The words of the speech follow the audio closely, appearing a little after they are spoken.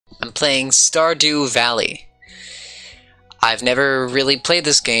I'm playing Stardew Valley. I've never really played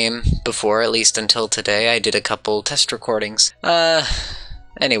this game before, at least until today. I did a couple test recordings.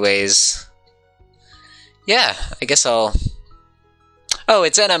 Anyways. Yeah, I guess I'll... Oh,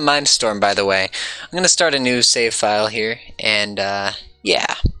 it's NmMindstorm, by the way. I'm gonna start a new save file here, and,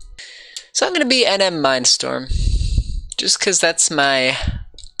 yeah. So I'm gonna be NmMindstorm, just because that's my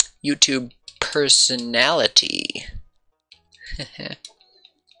YouTube personality.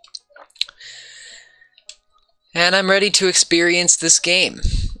 And I'm ready to experience this game.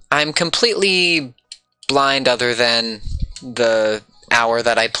 I'm completely blind other than the hour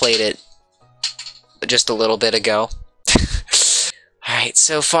that I played it just a little bit ago. Alright,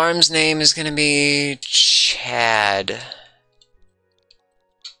 so farm's name is gonna be Chad.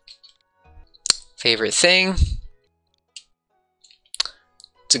 Favorite thing?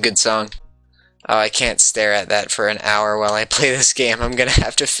 It's a good song. Oh, I can't stare at that for an hour while I play this game. I'm gonna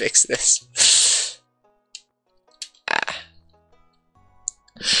have to fix this.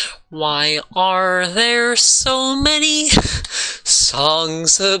 Why are there so many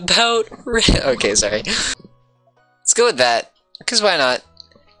songs about... Okay, sorry. Let's go with that, because why not?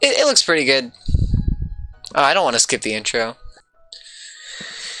 It looks pretty good. Oh, I don't want to skip the intro.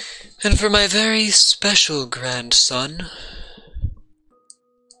 And for my very special grandson...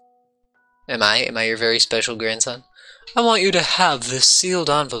 Am I your very special grandson? I want you to have this sealed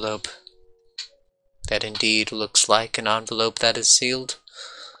envelope. That indeed looks like an envelope that is sealed.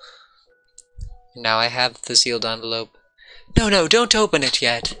 Now I have the sealed envelope. No, don't open it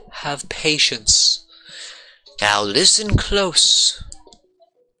yet. Have patience. Now listen close.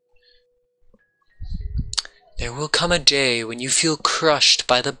 There will come a day when you feel crushed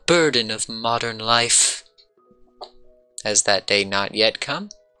by the burden of modern life. Has that day not yet come?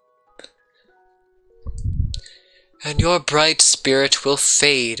 And your bright spirit will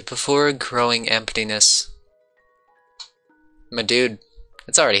fade before a growing emptiness. My dude,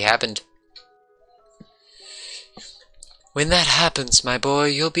 it's already happened. When that happens, my boy,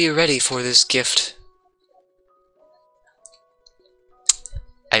 you'll be ready for this gift.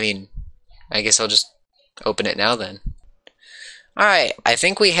 I mean, I guess I'll just open it now then. Alright, I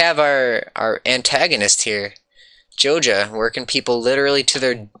think we have our antagonist here. Joja, working people literally to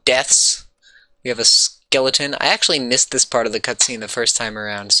their deaths. We have a skeleton. I actually missed this part of the cutscene the first time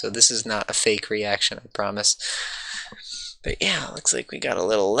around, so this is not a fake reaction, I promise. But yeah, looks like we got a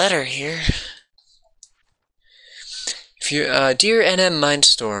little letter here. If you're, dear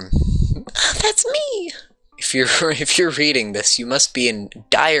NmMindstorm, that's me. If you're reading this, you must be in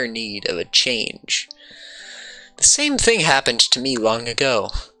dire need of a change. The same thing happened to me long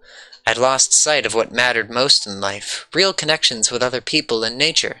ago. I'd lost sight of what mattered most in life, real connections with other people and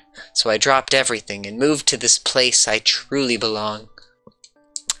nature, so I dropped everything and moved to this place I truly belong.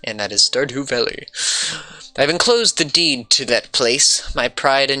 And that is Stardew Valley. I've enclosed the deed to that place, my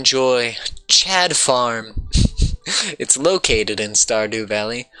pride and joy, Chad Farm. It's located in Stardew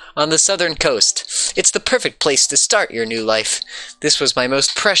Valley, on the southern coast. It's the perfect place to start your new life. This was my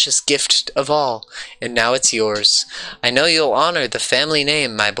most precious gift of all, and now it's yours. I know you'll honor the family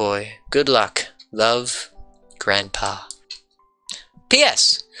name, my boy. Good luck. Love, Grandpa.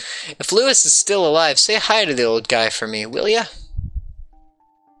 P.S. If Lewis is still alive, say hi to the old guy for me, will ya?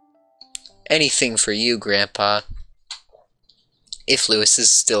 Anything for you, Grandpa. If Lewis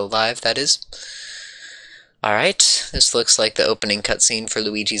is still alive, that is. Alright, this looks like the opening cutscene for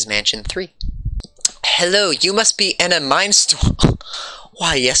Luigi's Mansion 3. Hello, you must be NmMindstorm.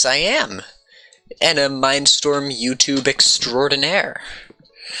 Why, yes I am. NmMindstorm YouTube extraordinaire.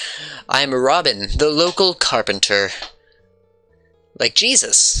 I'm Robin, the local carpenter. Like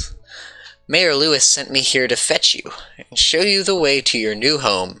Jesus. Mayor Lewis sent me here to fetch you, and show you the way to your new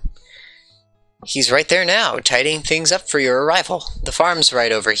home. He's right there now, tidying things up for your arrival. The farm's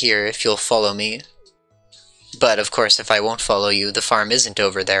right over here, if you'll follow me. But, of course, if I won't follow you, the farm isn't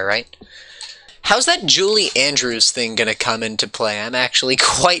over there, right? How's that Julie Andrews thing gonna come into play? I'm actually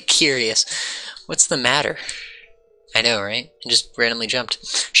quite curious. What's the matter? I know, right? I just randomly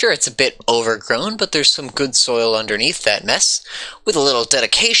jumped. Sure, it's a bit overgrown, but there's some good soil underneath that mess. With a little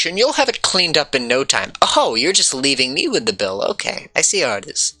dedication, you'll have it cleaned up in no time. Oh, you're just leaving me with the bill. Okay, I see how it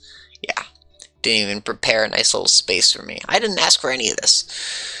is. Yeah, didn't even prepare a nice little space for me. I didn't ask for any of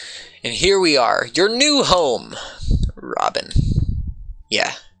this. And here we are, your new home, Robin.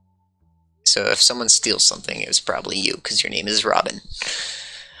 Yeah. So if someone steals something, it was probably you, because your name is Robin.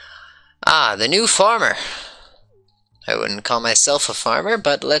 Ah, the new farmer. I wouldn't call myself a farmer,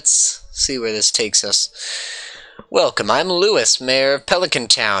 but let's see where this takes us. Welcome, I'm Lewis, Mayor of Pelican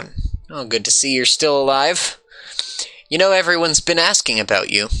Town. Oh, good to see you're still alive. You know, everyone's been asking about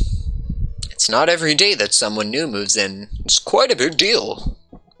you. It's not every day that someone new moves in. It's quite a big deal.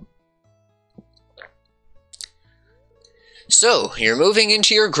 So, you're moving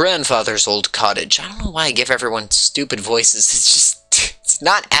into your grandfather's old cottage. I don't know why I give everyone stupid voices. It's just, it's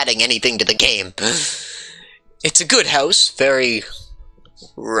not adding anything to the game. It's a good house, very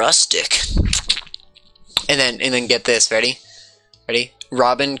rustic. And then get this, ready? Ready?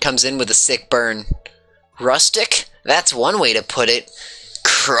 Robin comes in with a sick burn. Rustic? That's one way to put it.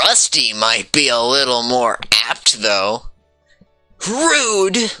 Crusty might be a little more apt, though.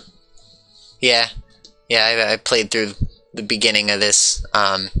 Rude! Yeah, I played through the beginning of this,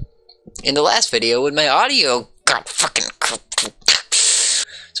 in the last video when my audio got fucking...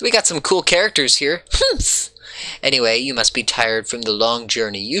 So we got some cool characters here. Anyway, you must be tired from the long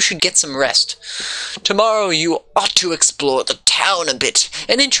journey. You should get some rest. Tomorrow you ought to explore the town a bit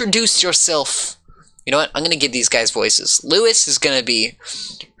and introduce yourself. You know what? I'm gonna give these guys voices. Lewis is gonna be...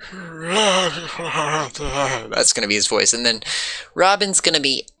 That's gonna be his voice. And then Robin's gonna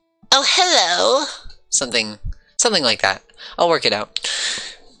be... Oh, hello! Something like that. I'll work it out.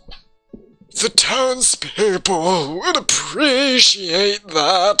 The townspeople would appreciate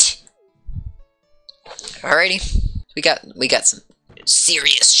that. Alrighty. We got some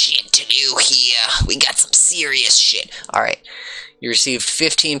serious shit to do here. We got some serious shit. Alright. You received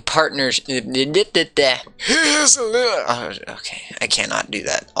 15 partners. Here's a little... Okay, I cannot do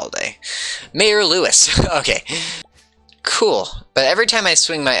that all day. Mayor Lewis. Okay. Cool. But every time I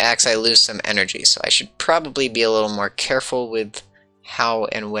swing my axe, I lose some energy, so I should probably be a little more careful with how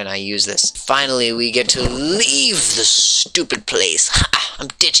and when I use this. Finally, we get to leave the stupid place. Ha! I'm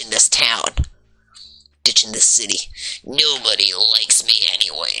ditching this town. Ditching this city. Nobody likes me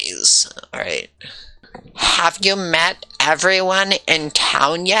anyways. Alright. Have you met everyone in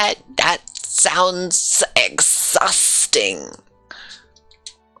town yet? That sounds exhausting.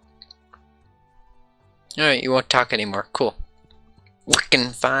 Alright, you won't talk anymore. Cool. Working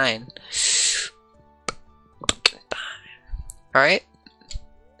fine. Working fine. Alright.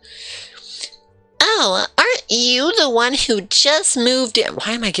 Oh, aren't you the one who just moved in?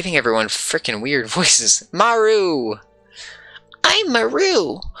 Why am I giving everyone freaking weird voices? Maru! I'm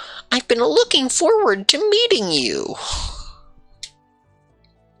Maru. I've been looking forward to meeting you.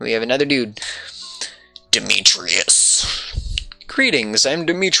 We have another dude. Demetrius. Greetings, I'm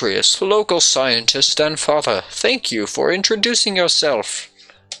Demetrius, local scientist and father. Thank you for introducing yourself.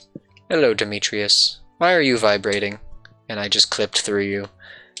 Hello, Demetrius. Why are you vibrating? And I just clipped through you.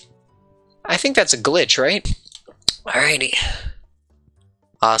 I think that's a glitch, right? Alrighty.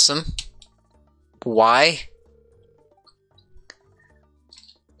 Awesome. Why?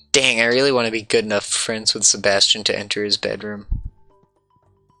 Dang, I really want to be good enough friends with Sebastian to enter his bedroom.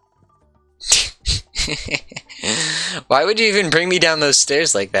 Why would you even bring me down those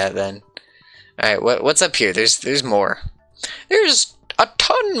stairs like that, then? Alright, what's up here? There's more. There's a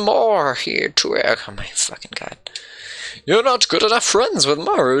ton more here to... Oh my fucking god. You're not good enough friends with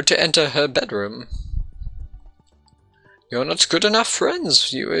Maru to enter her bedroom. You're not good enough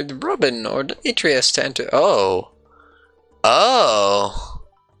friends with Robin or Demetrius to enter... Oh. Oh.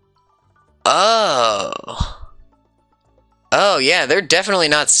 Oh. Oh, yeah, they're definitely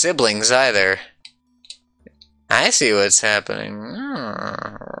not siblings either. I see what's happening.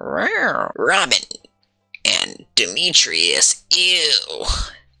 Robin and Demetrius, ew.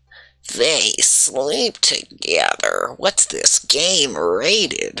 They sleep together. What's this game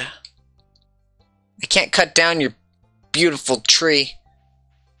rated? I can't cut down your beautiful tree.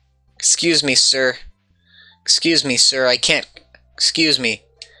 Excuse me, sir. Excuse me, sir. I can't... Excuse me.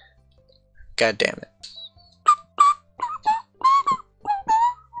 God damn it.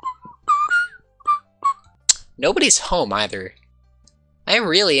 Nobody's home either. I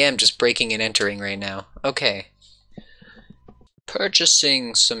really am just breaking and entering right now. Okay.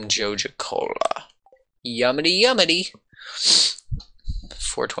 Purchasing some Joja Cola. Yummity yummity.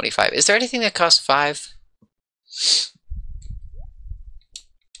 425. Is there anything that costs 5?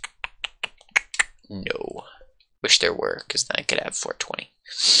 No. Wish there were, because then I could have 420.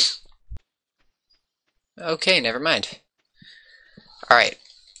 Okay, never mind. Alright.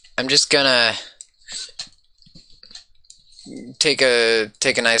 I'm just gonna take a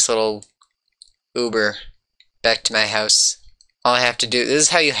nice little Uber back to my house. All I have to do, this is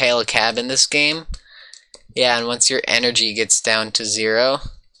how you hail a cab in this game. Yeah, and once your energy gets down to 0,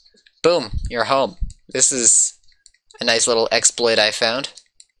 boom, you're home. This is a nice little exploit I found.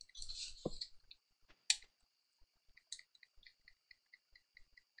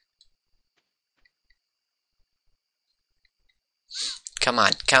 Come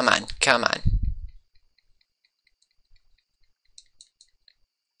on, come on, come on.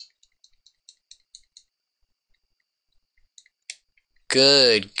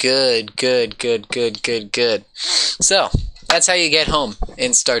 Good, good, good, good, good, good, good. So, that's how you get home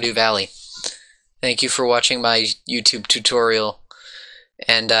in Stardew Valley. Thank you for watching my YouTube tutorial.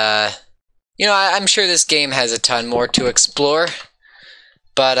 And, you know, I'm sure this game has a ton more to explore.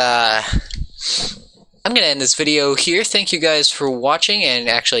 But, I'm gonna end this video here. Thank you guys for watching, and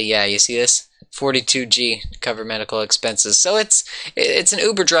actually, yeah, you see this? 42G to cover medical expenses. So it's an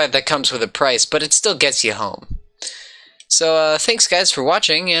Uber drive that comes with a price, but it still gets you home. So, thanks guys for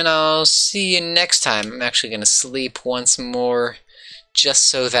watching, and I'll see you next time. I'm actually gonna sleep once more, just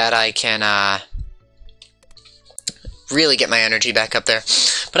so that I can, really get my energy back up there.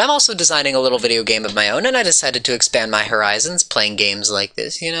 But I'm also designing a little video game of my own, and I decided to expand my horizons playing games like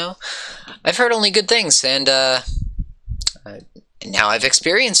this, you know? I've heard only good things, and now I've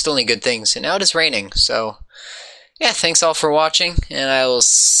experienced only good things, and now it is raining, so yeah, thanks all for watching, and I will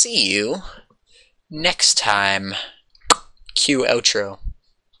see you next time. Cue outro.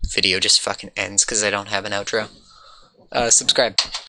 Video just fucking ends because I don't have an outro. Subscribe.